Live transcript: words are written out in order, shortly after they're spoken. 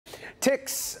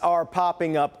Ticks are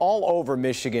popping up all over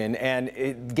Michigan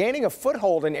and gaining a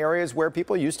foothold in areas where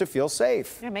people used to feel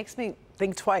safe. It makes me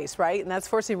think twice, right? And that's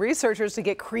forcing researchers to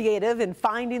get creative in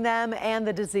finding them and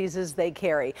the diseases they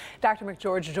carry. Dr.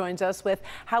 McGeorge joins us with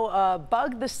how a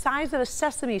bug the size of a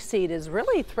sesame seed is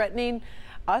really threatening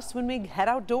us when we head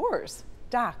outdoors.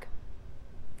 Doc.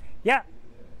 Yeah,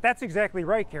 that's exactly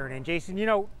right, Karen and Jason. You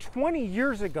know, 20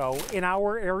 years ago in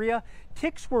our area,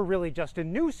 ticks were really just a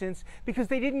nuisance because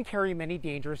they didn't carry many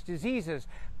dangerous diseases.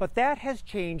 But that has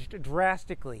changed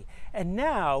drastically. And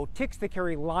now ticks that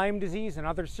carry Lyme disease and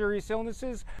other serious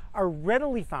illnesses are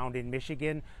readily found in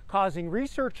Michigan, causing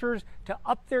researchers to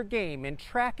up their game in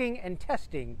tracking and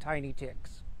testing tiny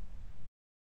ticks.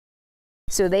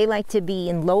 So they like to be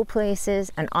in low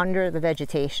places and under the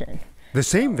vegetation. The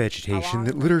same vegetation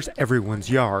that litters everyone's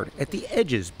yard, at the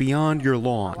edges beyond your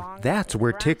lawn. That's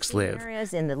where ticks live.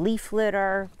 Areas in the leaf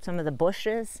litter, some of the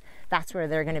bushes, that's where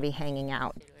they're going to be hanging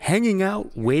out. Hanging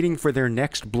out, waiting for their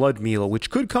next blood meal, which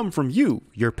could come from you,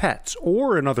 your pets,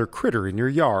 or another critter in your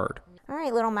yard. All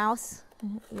right, little mouse,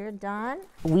 you're done.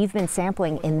 We've been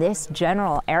sampling in this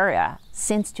general area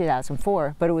since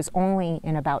 2004, but it was only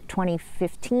in about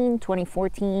 2015,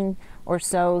 2014 or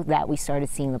so that we started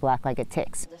seeing the black-legged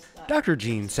ticks. Dr.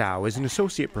 Jean Tsao is an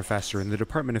associate professor in the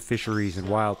Department of Fisheries and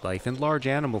Wildlife and Large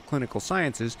Animal Clinical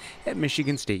Sciences at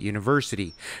Michigan State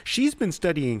University. She's been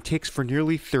studying ticks for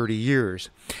nearly 30 years.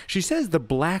 She says the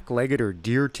black-legged or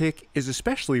deer tick is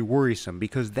especially worrisome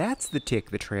because that's the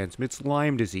tick that transmits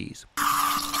Lyme disease.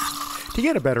 To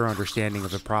get a better understanding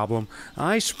of the problem,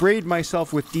 I sprayed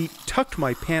myself with DEET, tucked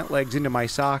my pant legs into my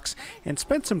socks, and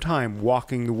spent some time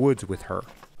walking the woods with her.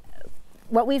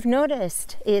 What we've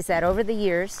noticed is that over the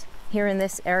years, here in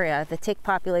this area, the tick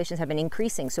populations have been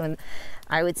increasing. So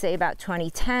I would say about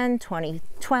 2010,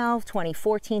 2012,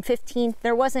 2014, 15,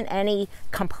 there wasn't any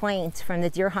complaints from the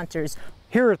deer hunters.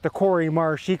 Here at the Quarry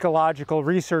Marsh Ecological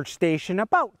Research Station,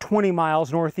 about 20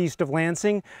 miles northeast of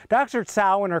Lansing, Dr.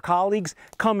 Tsao and her colleagues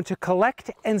come to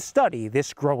collect and study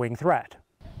this growing threat.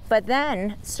 But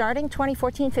then, starting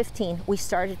 2014-15, we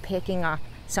started picking up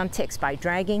some ticks by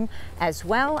dragging, as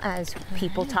well as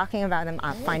people talking about them,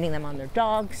 finding them on their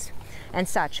dogs and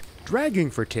such.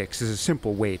 Dragging for ticks is a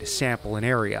simple way to sample an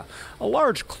area. A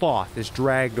large cloth is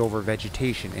dragged over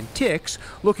vegetation, and ticks,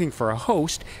 looking for a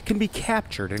host, can be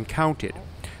captured and counted.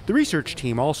 The research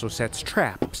team also sets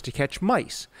traps to catch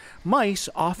mice. Mice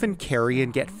often carry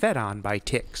and get fed on by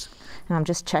ticks. And I'm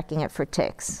just checking it for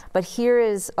ticks. But here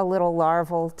is a little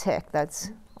larval tick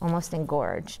that's almost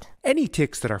engorged. Any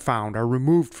ticks that are found are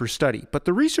removed for study, but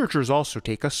the researchers also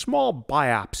take a small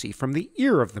biopsy from the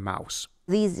ear of the mouse.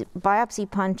 These biopsy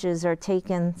punches are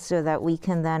taken so that we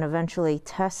can then eventually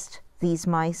test these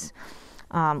mice,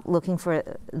 looking for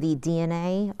the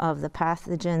DNA of the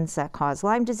pathogens that cause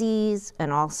Lyme disease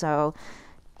and also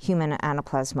human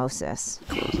anaplasmosis.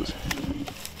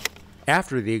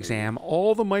 After the exam,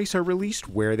 all the mice are released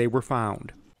where they were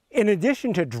found. In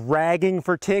addition to dragging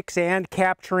for ticks and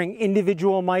capturing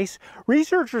individual mice,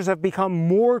 researchers have become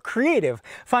more creative,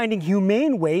 finding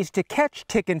humane ways to catch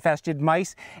tick-infested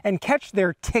mice and catch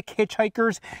their tick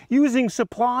hitchhikers using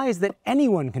supplies that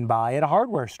anyone can buy at a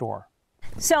hardware store.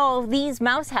 So these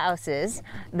mouse houses,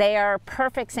 they are a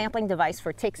perfect sampling device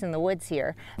for ticks in the woods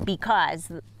here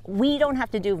because we don't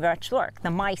have to do much work. The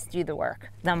mice do the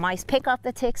work. The mice pick up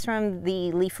the ticks from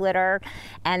the leaf litter,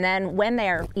 and then when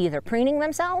they're either preening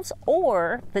themselves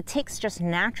or the ticks just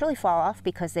naturally fall off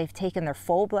because they've taken their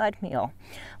full blood meal.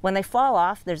 When they fall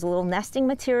off, there's a little nesting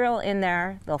material in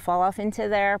there. They'll fall off into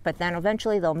there, but then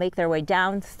eventually they'll make their way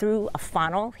down through a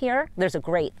funnel here. There's a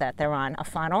grate that they're on, a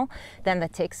funnel. Then the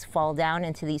ticks fall down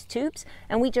into these tubes,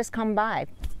 and we just come by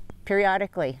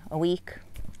periodically, a week,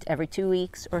 every 2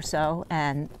 weeks or so,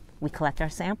 and we collect our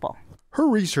sample. Her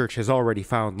research has already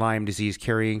found Lyme disease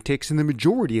carrying ticks in the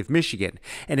majority of Michigan,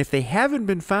 and if they haven't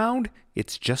been found,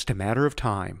 it's just a matter of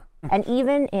time. And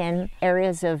even in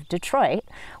areas of Detroit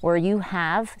where you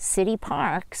have city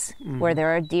parks where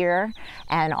there are deer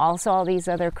and also all these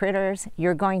other critters,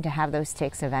 you're going to have those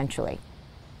ticks eventually.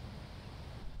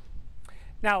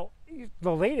 Now,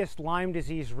 the latest Lyme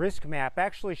disease risk map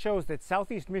actually shows that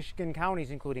southeast Michigan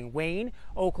counties, including Wayne,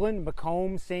 Oakland,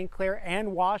 Macomb, St. Clair,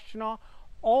 and Washtenaw,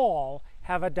 all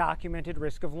have a documented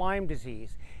risk of Lyme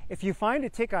disease. If you find a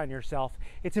tick on yourself,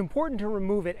 it's important to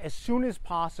remove it as soon as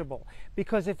possible,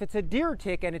 because if it's a deer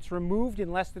tick and it's removed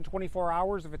in less than 24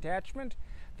 hours of attachment,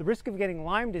 the risk of getting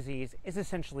Lyme disease is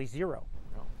essentially zero.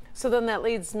 So then that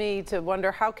leads me to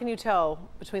wonder, how can you tell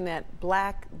between the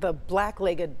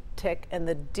black-legged tick and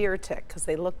the deer tick? Because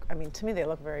they look, I mean, to me they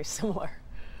look very similar.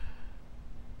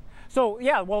 So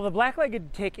yeah, well, the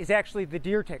black-legged tick is actually the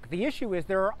deer tick. The issue is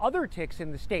there are other ticks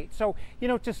in the state. So, you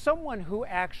know, to someone who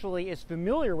actually is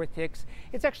familiar with ticks,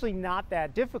 it's actually not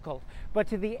that difficult. But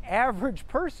to the average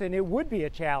person, it would be a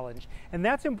challenge. And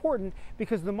that's important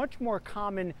because the much more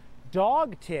common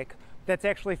dog tick that's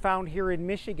actually found here in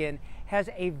Michigan has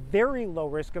a very low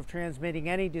risk of transmitting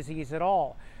any disease at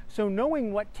all. So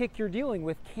knowing what tick you're dealing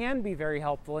with can be very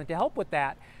helpful. And to help with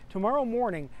that, tomorrow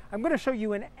morning, I'm going to show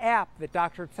you an app that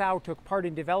Dr. Tsao took part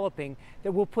in developing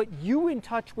that will put you in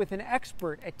touch with an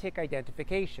expert at tick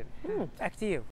identification. Back to you.